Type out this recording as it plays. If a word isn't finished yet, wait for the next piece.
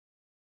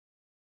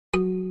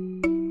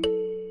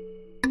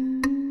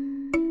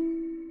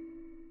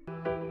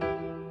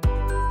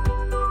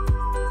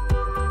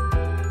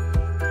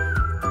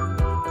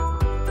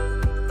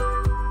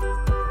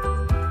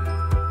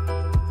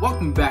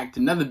back to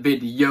another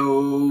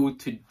video.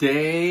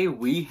 Today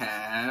we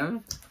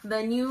have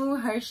the new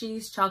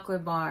Hershey's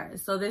chocolate bar.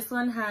 So this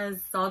one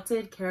has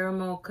salted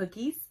caramel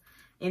cookies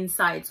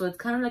inside. So it's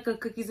kind of like a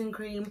cookies and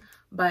cream,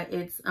 but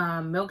it's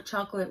milk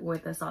chocolate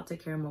with the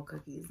salted caramel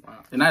cookies.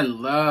 Wow. And I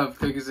love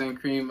cookies and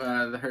cream,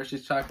 the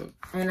Hershey's chocolate.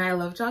 And I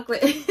love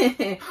chocolate.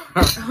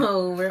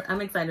 So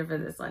I'm excited for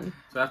this one.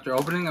 So after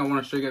opening, I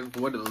want to show you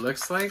guys what it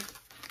looks like.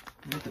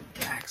 Look at the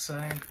back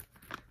side.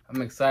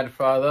 I'm excited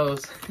for all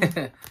those.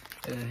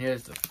 And then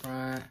here's the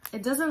front.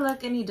 It doesn't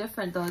look any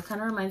different though. It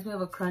kind of reminds me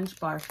of a Crunch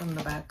bar from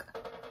the back.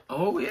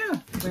 Oh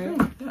yeah.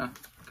 Right? Yeah.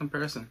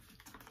 Comparison.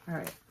 All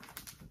right.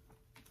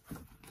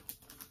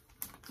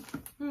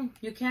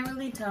 You can't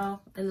really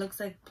tell. It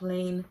looks like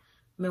plain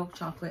milk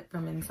chocolate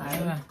from inside.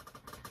 Yeah.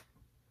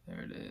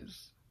 There it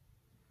is.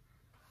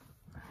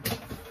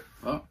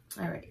 Oh.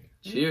 All right.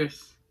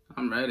 Cheers.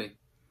 I'm ready.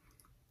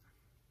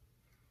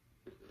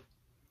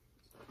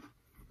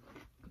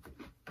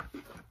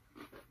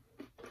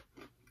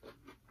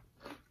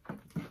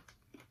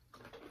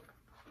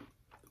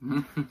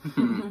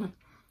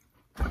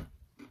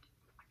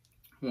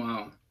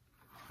 Wow.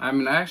 I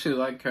mean, I actually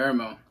like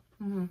caramel.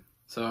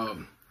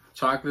 So,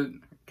 chocolate,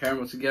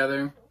 caramel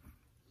together.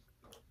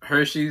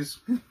 Hershey's,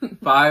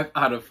 5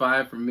 out of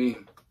 5 for me.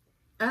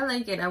 I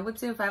like it. I would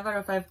say 5 out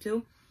of 5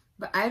 too.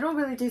 But I don't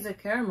really taste the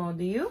caramel.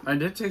 Do you? I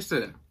did taste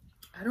it.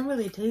 I don't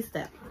really taste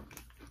that.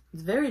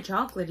 It's very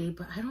chocolatey,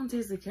 but I don't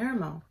taste the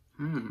caramel.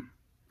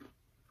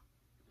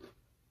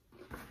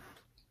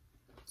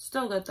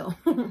 Still good though.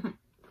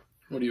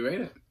 What do you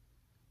rate it?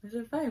 I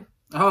said 5.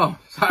 Oh,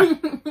 sorry.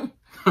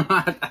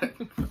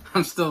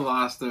 I'm still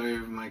lost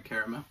over my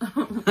caramel.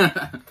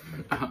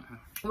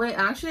 Wait,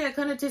 actually, I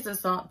kind of taste the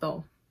salt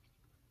though.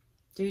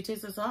 Do you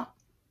taste the salt?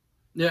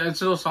 Yeah,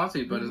 it's a little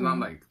salty, but it's not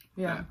like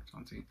that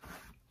salty.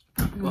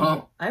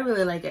 Well, I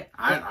really like it.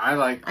 I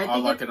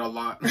like it a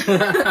lot.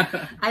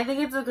 I think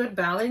it's a good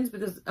balance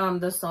because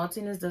the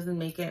saltiness doesn't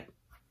make it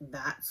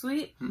that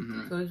sweet.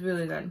 So it's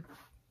really good.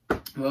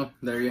 Well,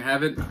 there you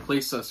have it.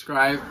 Please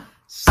subscribe,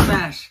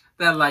 smash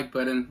that like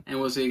button, and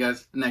we'll see you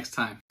guys next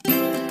time.